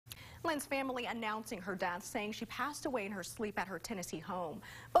Lynn's family announcing her death, saying she passed away in her sleep at her Tennessee home.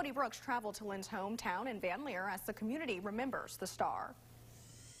 Bodie Brooks traveled to Lynn's hometown in Lear as the community remembers the star.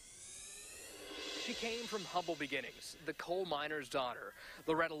 She came from humble beginnings, the coal miner's daughter.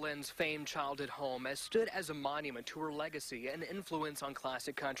 Loretta Lynn's famed childhood home has stood as a monument to her legacy and influence on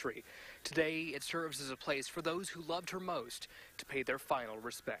classic country. Today, it serves as a place for those who loved her most to pay their final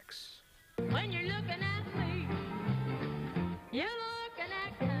respects. When you're looking at me, you're looking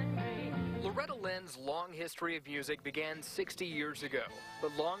at country. Loretta Lynn's long history of music began 60 years ago,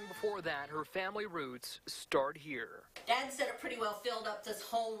 but long before that, her family roots start here. Dad said it pretty well filled up this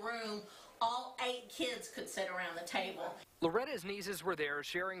whole room. All 8 kids could sit around the table. Loretta's nieces were there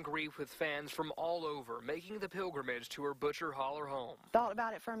sharing grief with fans from all over, making the pilgrimage to her Butcher Holler home. Thought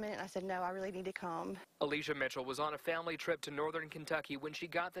about it for a minute. I said, no, I really need to come. Alicia Mitchell was on a family trip to northern Kentucky when she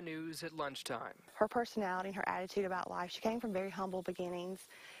got the news at lunchtime. Her personality and her attitude about life, she came from very humble beginnings.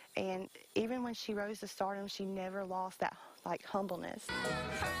 And even when she rose to stardom, she never lost that, humbleness.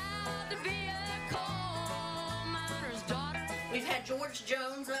 Proud to be a coal miner's daughter. We've had George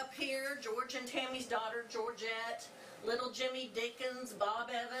Jones up here, George and Tammy's daughter, Georgette, little Jimmy Dickens, Bob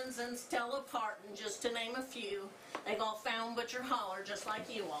Evans, and Stella Parton, just to name a few. They've all found Butcher Holler just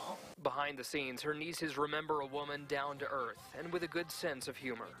like you all. Behind the scenes, her nieces remember a woman down to earth and with a good sense of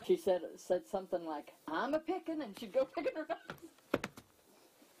humor. She said something like, I'm a pickin', and she'd go picking her up.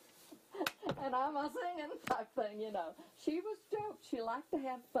 And I'm a singing type thing, you know. She was joked. She liked to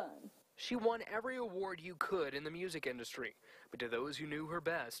have fun. She won every award you could in the music industry, but to those who knew her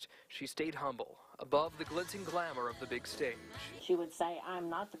best, she stayed humble, above the glitz and glamour of the big stage. She would say, I'm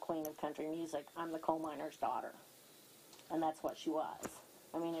not the queen of country music, I'm the coal miner's daughter. And that's what she was.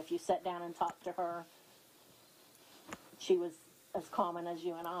 I mean, if you sat down and talked to her, she was as common as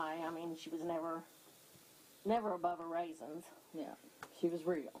you and I. I mean, she was never above her raisins. Yeah, she was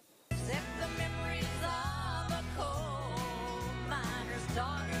real. Except the memories of a coal miner's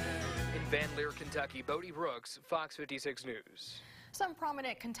daughter. In Lear, Kentucky, Bodie Brooks, Fox 56 News. Some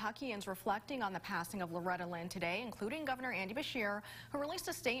prominent Kentuckians reflecting on the passing of Loretta Lynn today, including Governor Andy Beshear, who released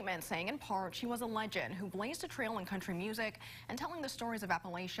a statement saying in part she was a legend who blazed a trail in country music and telling the stories of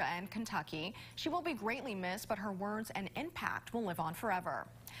Appalachia and Kentucky. She will be greatly missed, but her words and impact will live on forever.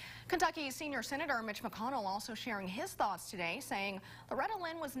 Kentucky's senior Senator Mitch McConnell also sharing his thoughts today, saying Loretta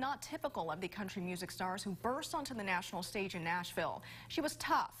Lynn was not typical of the country music stars who burst onto the national stage in Nashville. She was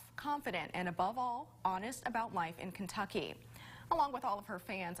tough, confident, and above all, honest about life in Kentucky. Along with all of her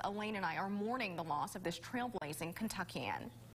fans, Elaine and I are mourning the loss of this trailblazing Kentuckian.